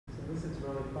this is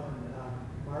really fun.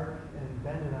 Mark and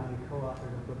Ben and I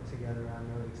co-authored a book together on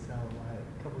Node Excel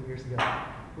a couple of years ago.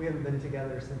 We haven't been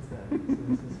together since then, so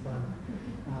this is fun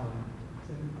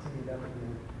to meet up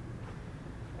again.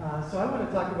 So I want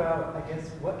to talk about, I guess,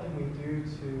 what can we do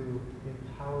to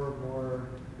empower more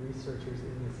researchers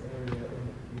in this area in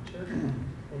the future.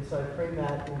 And so I frame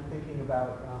that in thinking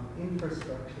about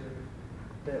infrastructure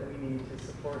that we need to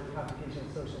support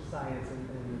computational social science and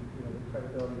the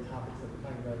credibility topics that we're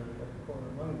talking about at the core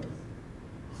among this.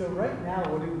 So right now,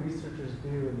 what do researchers do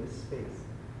in this space?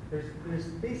 There's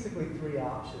basically three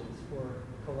options for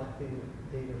collecting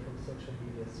data from social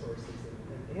media sources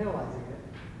and analyzing it.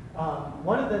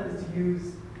 One of them is to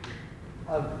use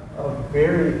a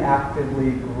very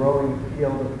actively growing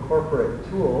field of corporate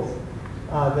tools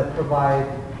that provide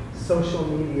social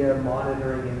media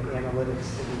monitoring and analytics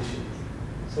solutions.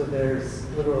 So there's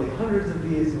literally hundreds of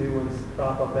these, new ones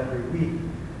crop up every week.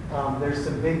 There's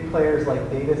some big players like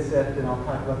DataSift, and I'll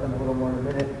talk about them a little more in a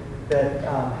minute, that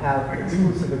have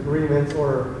exclusive agreements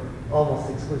or almost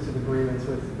exclusive agreements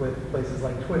with places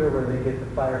like Twitter, where they get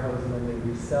the fire hose and then they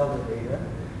resell the data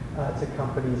to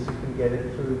companies who can get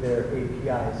it through their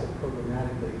APIs, so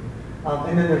programmatically.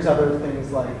 And then there's other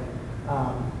things like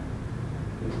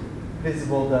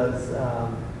Visible does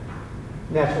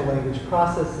natural language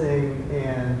processing,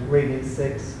 and Radiant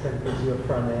 6 kind of gives you a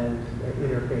front-end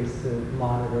interface to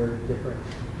monitor different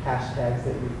hashtags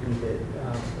that you feed it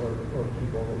or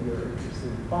people that you're interested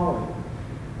in following.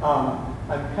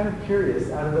 I'm kind of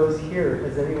curious, out of those here,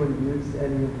 has anyone used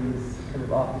any of these kind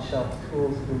of off-the-shelf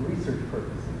tools for research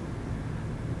purposes?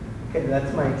 Okay,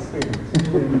 that's my experience.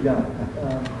 Usually we don't.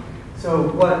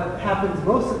 So what happens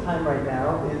most of the time right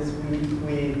now is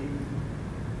we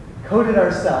code it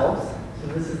ourselves. So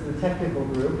this is the technical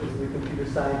group, this is the computer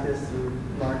scientists, who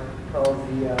Mark calls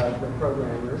the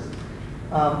programmers.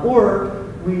 Or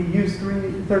we use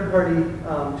third-party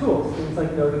tools, things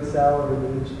like Node Excel or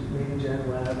MainGen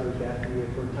Web or Gatsby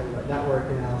if we're talking about network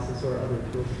analysis, or other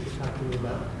tools if we're talking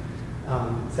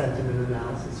about sentiment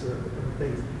analysis or other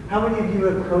things. How many of you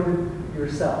have coded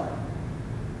yourself?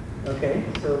 Okay,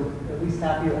 so at least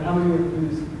half of you. How many have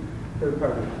used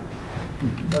third-party?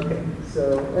 Okay,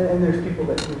 so, and there's people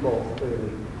that do both,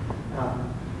 clearly,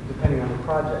 depending on the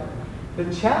project.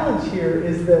 The challenge here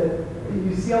is that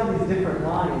you see all these different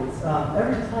lines.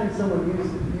 Every time someone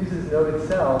uses Node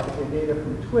Excel to get data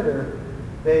from Twitter,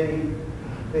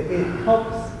 it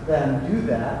helps them do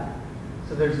that.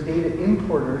 So there's data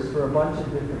importers for a bunch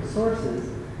of different sources,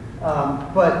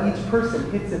 but each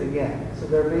person hits it again. So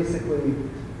they're basically,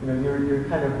 you're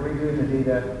kind of redoing the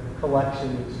data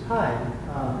collection each time,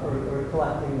 or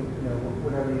collecting,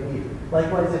 whatever you need.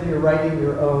 Likewise, if you're writing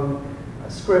your own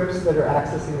scripts that are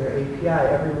accessing their API,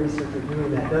 every researcher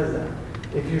doing that does that.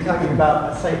 If you're talking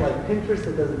about a site like Pinterest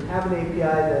that doesn't have an API,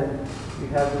 then you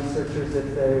have researchers,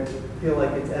 if they feel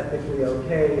like it's ethically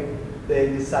okay, they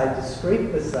decide to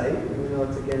scrape the site, even though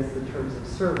it's against the terms of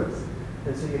service.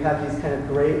 And so you have these kind of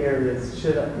gray areas.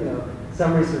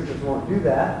 Some researchers won't do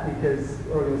that because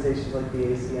organizations like the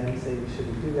ACM say you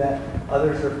shouldn't do that.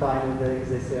 Others are fine with it because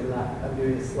they say I'm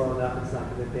doing it slow enough, it's not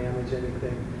going to damage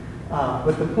anything.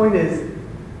 But the point is,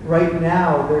 right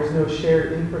now, there's no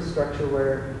shared infrastructure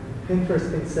where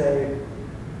Pinterest can say,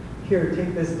 here,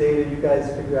 take this data, you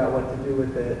guys figure out what to do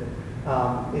with it.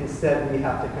 Instead, we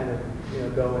have to kind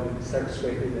of go and start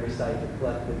scraping their site to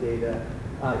collect the data,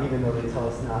 even though they tell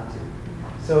us not to.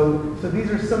 So these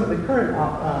are some of the current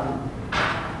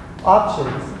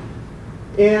options,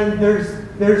 and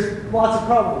there's lots of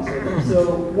problems with them.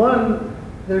 So one,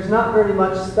 there's not very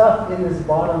much stuff in this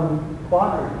bottom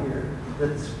quadrant here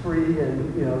that's free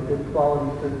and good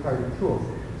quality third-party tools.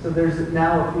 So there's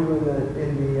now a few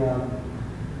in the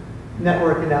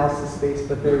network analysis space,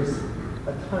 but there's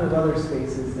a ton of other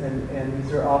spaces, and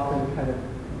these are often kind of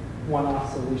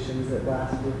one-off solutions that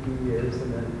last for a few years,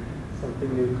 and then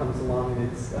something new comes along,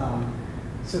 and it's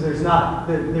so there's not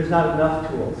enough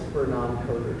tools for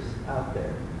non-coders out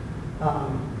there.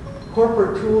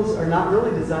 Corporate tools are not really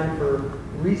designed for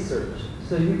research.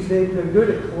 So they're good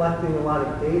at collecting a lot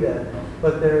of data,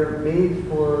 but they're made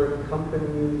for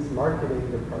companies' marketing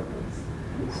departments.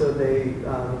 So the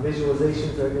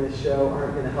visualizations they're going to show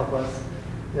aren't going to help us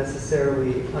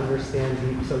necessarily understand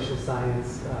deep social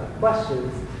science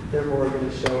questions. They're more going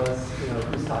to show us,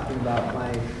 who's talking about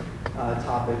my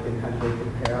topic and how do they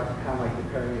compare, how am I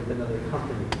comparing it with another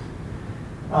company.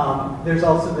 There's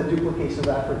also the duplication of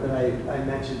effort that I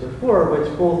mentioned before,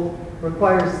 which both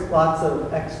requires lots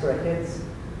of extra hits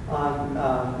on,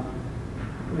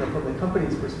 from the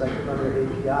company's perspective on their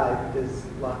API, because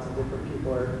lots of different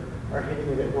people are hitting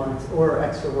it at once, or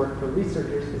extra work for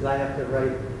researchers, because I have to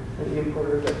write an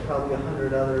importer that probably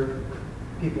 100 other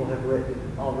people have written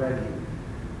already.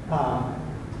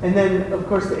 And then, of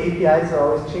course, the APIs are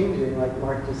always changing. Like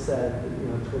Mark just said,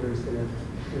 Twitter is going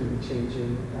to be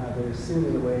changing very soon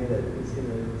in a way that is going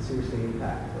to seriously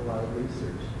impact a lot of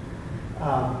research.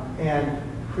 And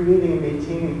creating and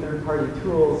maintaining third-party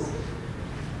tools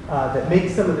that make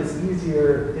some of this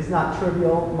easier is not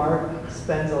trivial. Mark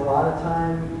spends a lot of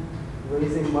time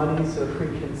raising money so we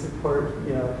can support,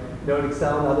 Node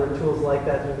Excel and other tools like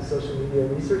that through the Social Media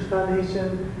Research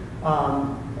Foundation.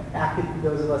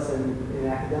 Those of us in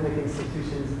academic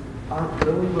institutions aren't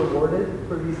really rewarded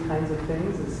for these kinds of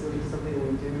things. It's sort of something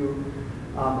we do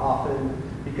often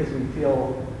because we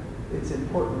feel it's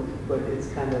important, but it's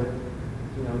kind of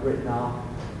written off.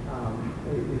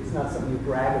 It's not something you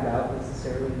brag about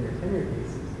necessarily in your tenure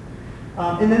cases.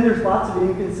 And then there's lots of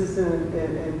inconsistent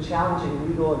and challenging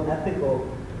legal and ethical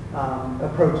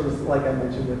approaches, like I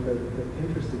mentioned with the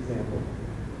Pinterest example.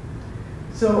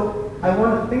 So I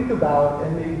want to think about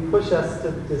and maybe push us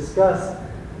to discuss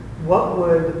what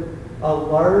would a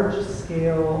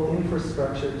large-scale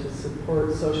infrastructure to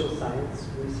support social science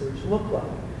research look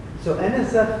like. So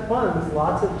NSF funds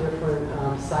lots of different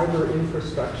cyber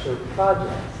infrastructure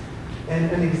projects.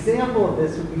 And an example of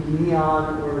this would be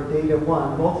NEON or Data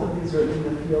One. Both of these are in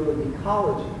the field of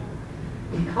ecology.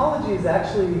 Ecology is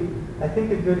actually, I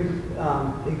think, a good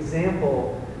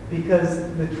example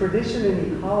because the tradition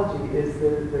in ecology is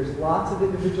there's lots of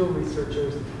individual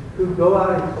researchers who go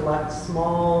out and collect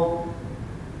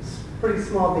pretty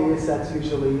small data sets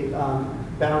usually,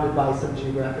 bounded by some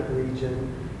geographic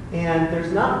region. And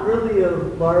there's not really a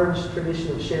large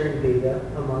tradition of sharing data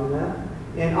among them.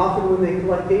 And often when they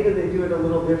collect data, they do it a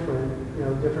little different.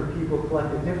 Different people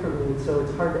collect it differently, and so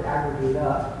it's hard to aggregate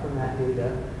up from that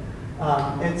data.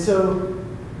 And so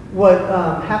what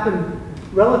happened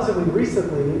relatively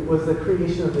recently was the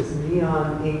creation of this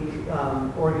NEON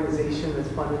Inc. Organization that's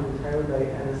funded entirely by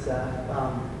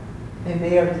NSF. And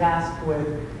they are tasked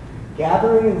with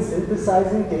gathering and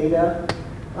synthesizing data,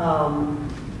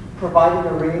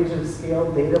 providing a range of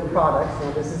scaled data products.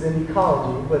 Now this is in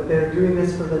ecology, but they're doing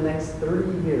this for the next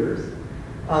 30 years.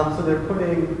 So they're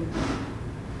putting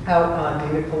out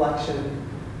data collection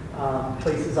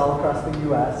places all across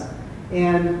the US.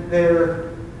 And they're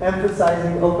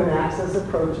emphasizing open access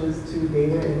approaches to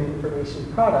data and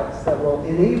information products that will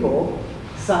enable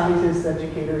scientists,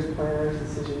 educators, planners,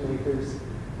 decision makers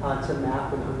to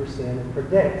map and understand and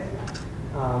predict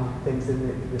things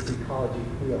in this ecology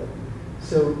field.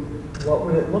 So what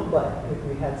would it look like if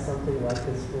we had something like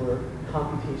this for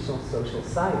computational social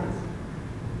science?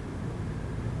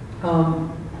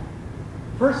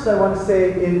 First, I want to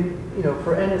say,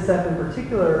 for NSF in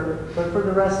particular, but for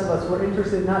the rest of us, we're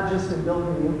interested not just in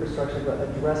building the infrastructure, but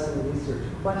addressing research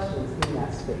questions in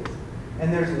that space.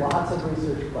 And there's lots of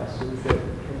research questions that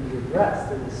can be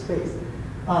addressed in this space.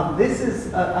 This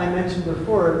is, I mentioned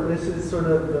before, this is sort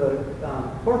of the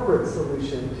corporate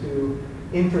solution to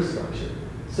infrastructure.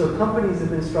 So companies have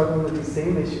been struggling with these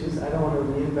same issues. I don't want to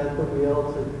reinvent the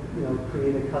wheel to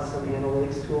create a custom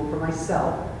analytics tool for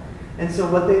myself. And so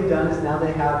what they've done is now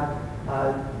they have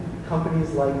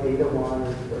companies like Data One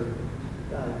or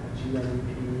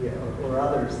GNP or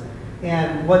others.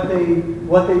 And what they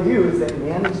do is they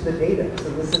manage the data. So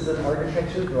this is an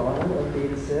architecture drawing of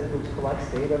DataSif, which collects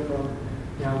data from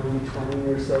maybe 20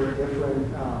 or so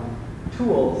different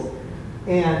tools.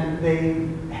 And they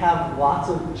have lots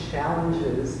of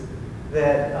challenges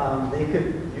that they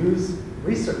could use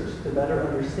research to better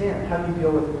understand. How do you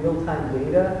deal with real-time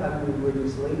data? How do you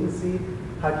reduce latency?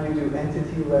 How do you do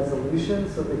entity resolution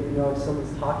so that you know if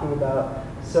someone's talking about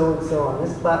so-and-so on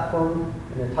this platform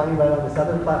and they're talking about it on this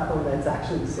other platform, that's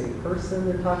actually the same person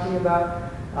they're talking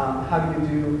about? How do you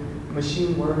do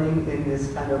machine learning in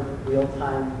this kind of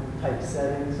real-time type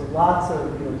setting? So lots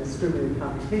of distributed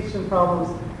computation problems.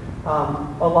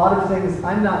 A lot of things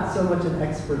I'm not so much an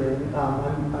expert in.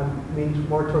 I'm leaning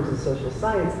more towards the social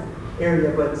science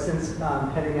area, but since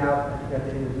heading out, I forgot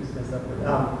to introduce myself.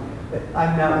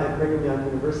 I'm now at Brigham Young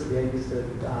University. I used to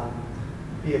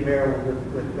be at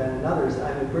Maryland with Ben and others.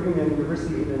 I'm at Brigham Young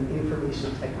University in an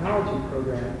information technology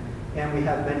program, and we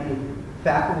have many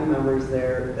faculty members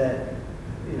there that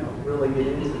really get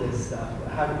into this stuff.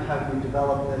 How do you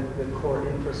develop the core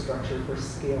infrastructure for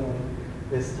scaling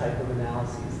this type of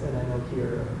analyses? And I know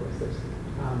here, of course, there's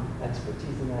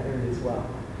expertise in that area as well.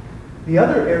 The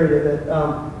other area that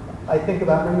I think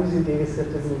about, I'm using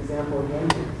DataSift as an example again,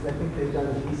 because I think they've done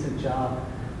a decent job.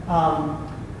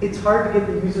 It's hard to get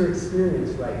the user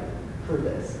experience right for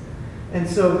this. And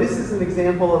so this is an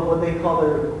example of what they call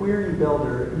their query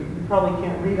builder. You probably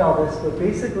can't read all this, but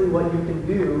basically what you can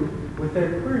do with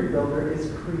their query builder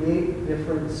is create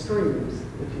different streams,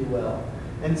 if you will.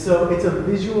 And so it's a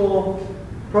visual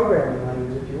programming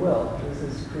language, if you will. This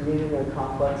is creating a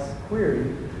complex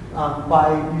query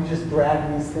by you just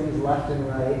drag these things left and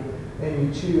right,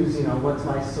 and you choose, what's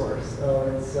my source?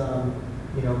 Oh, it's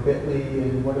Bitly,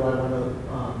 and what do I want to,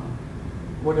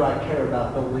 what do I care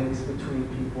about? The links between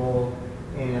people,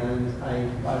 and I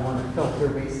want to filter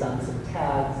based on some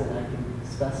tags, and I can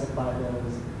specify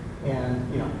those,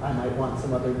 and I might want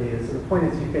some other data. So the point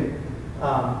is, you can.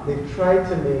 They've tried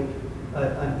to make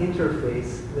an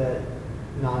interface that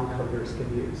non-coders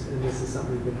can use, and this is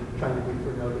something we've been trying to do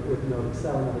with Node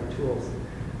Excel and other tools.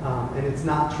 And it's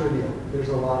not trivial. There's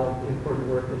a lot of important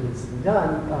work that needs to be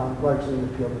done, largely in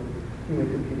the field of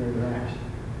human-computer interaction.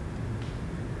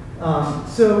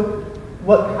 So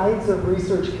what kinds of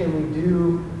research can we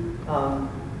do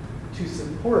to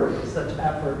support such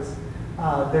efforts?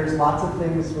 There's lots of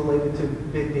things related to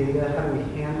big data. How do we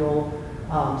handle,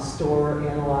 store,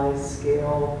 analyze,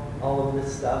 scale, all of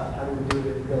this stuff? How do we do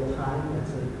it in real time?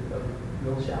 That's a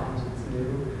real challenge. It's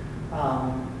new.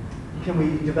 Can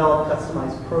we develop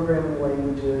customized programming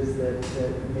languages that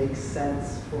make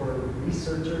sense for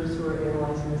researchers who are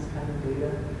analyzing this kind of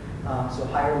data? So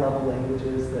higher level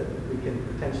languages that we can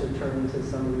potentially turn into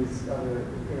some of these other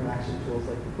interaction tools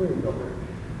like the query builder.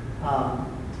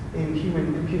 In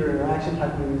human-computer interaction, how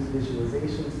can we use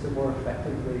visualizations to more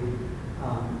effectively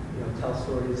tell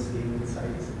stories, gain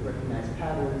insights, recognize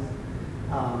patterns?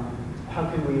 How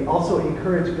can we also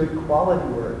encourage good quality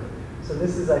work? So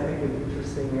this is, I think, an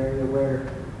interesting area where,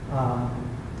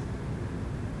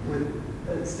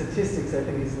 with statistics, I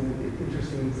think is an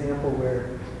interesting example where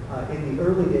in the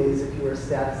early days, if you were a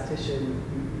statistician,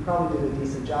 you probably did a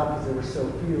decent job because there were so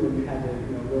few, and you had to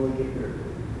really get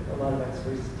a lot of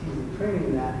expertise and training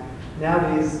in that.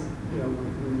 Nowadays, we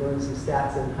learn some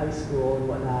stats in high school and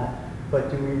whatnot, but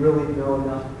do we really know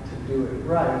enough to do it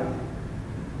right?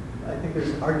 I think there's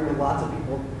an argument lots of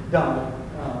people don't.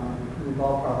 We've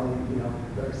all probably,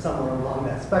 are somewhere along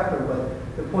that spectrum,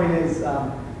 but the point is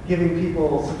giving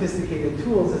people sophisticated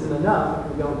tools isn't enough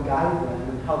if we don't guide them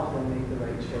and help them make the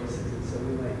right choices. And so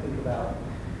we might think about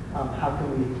how can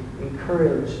we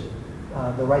encourage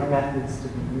the right methods to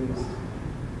be used.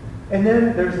 And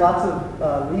then there's lots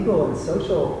of legal and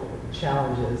social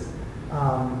challenges.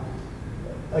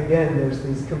 Again, there's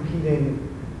these competing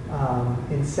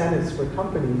incentives for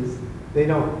companies.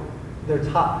 Their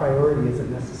top priority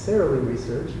isn't necessarily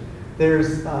research.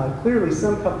 There's clearly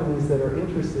some companies that are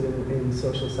interested in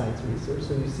social science research.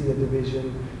 So you see a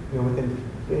division, within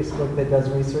Facebook that does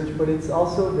research, but it's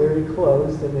also very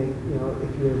closed. And they,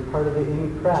 if you're part of the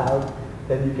in crowd,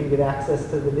 then you can get access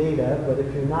to the data. But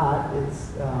if you're not,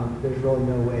 there's really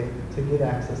no way to get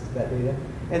access to that data.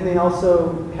 And they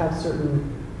also have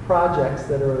certain projects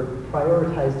that are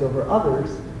prioritized over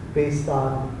others based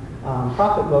on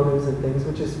profit motives and things,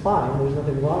 which is fine. There's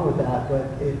nothing wrong with that, but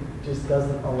it just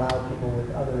doesn't allow people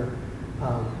with other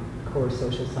core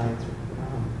social science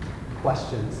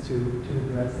questions to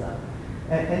address that.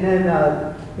 And then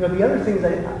the other things,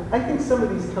 I think some of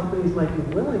these companies might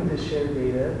be willing to share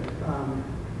data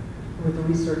with the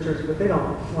researchers, but they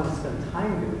don't want to spend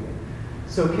time doing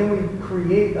it. So can we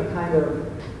create a kind of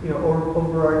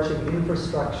overarching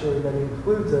infrastructure that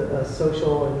includes a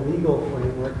social and legal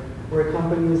framework where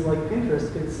companies like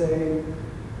Pinterest could say,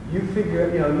 you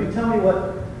tell me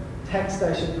what text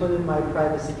I should put in my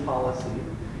privacy policy,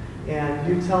 and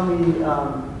you tell me,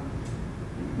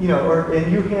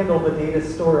 and you handle the data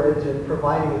storage and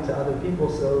providing it to other people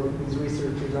so these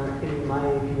researchers aren't hitting my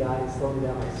API and slowing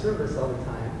down my service all the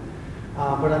time.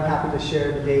 But I'm happy to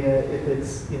share the data if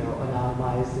it's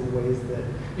anonymized in ways that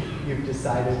you've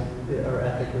decided are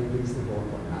ethically reasonable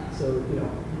and whatnot. So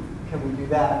can we do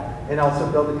that and also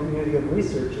build a community of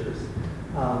researchers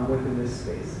within this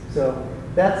space? So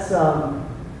that's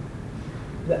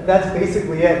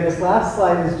basically it. This last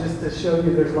slide is just to show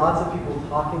you there's lots of people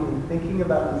talking and thinking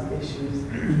about these issues.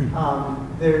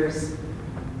 There's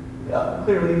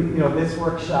clearly, this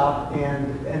workshop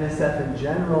and NSF in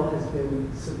general has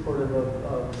been supportive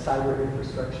of cyber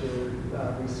infrastructure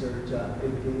research,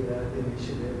 big data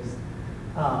initiatives.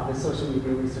 The Social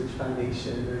Media Research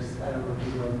Foundation, I don't know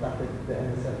if you know about the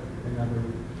NSF and other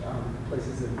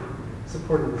places that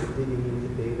supported this digging into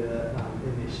data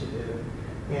initiative.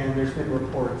 And there's been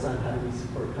reports on how do we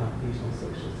support computational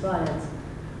social science.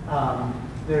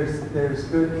 There's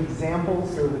good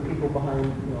examples. So the people behind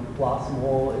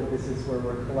Blossomol, this is where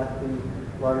we're collecting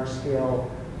large-scale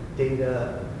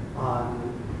data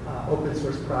on open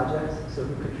source projects. So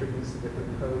who contributes to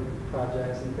different code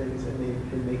projects and things, and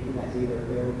they've been making that data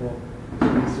available to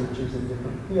researchers in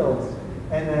different fields.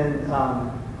 And then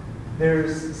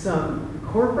there's some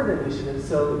corporate initiatives.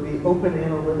 So the Open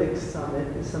Analytics Summit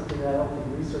is something that I don't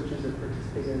think researchers have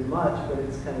participated in much, but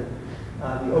it's kind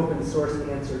of the open source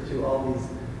answer to all these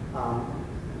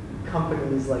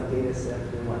companies like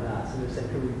DataSift and whatnot. So they're saying,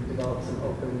 can we develop some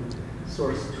open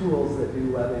source tools that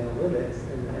do web analytics?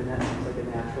 And that seems like a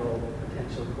natural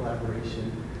potential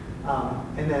collaboration.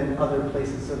 And then other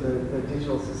places, so the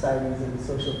Digital Societies and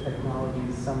Social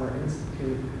Technologies Summer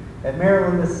Institute at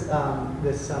Maryland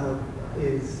this summer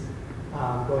is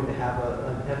going to have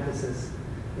an emphasis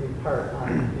in part on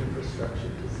infrastructure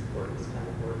to support this kind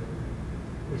of work.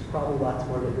 There's probably lots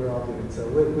more that we're all doing. So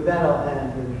with that, I'll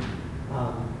end, and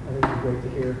I think it'd be great to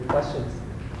hear questions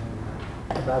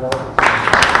about all of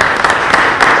this.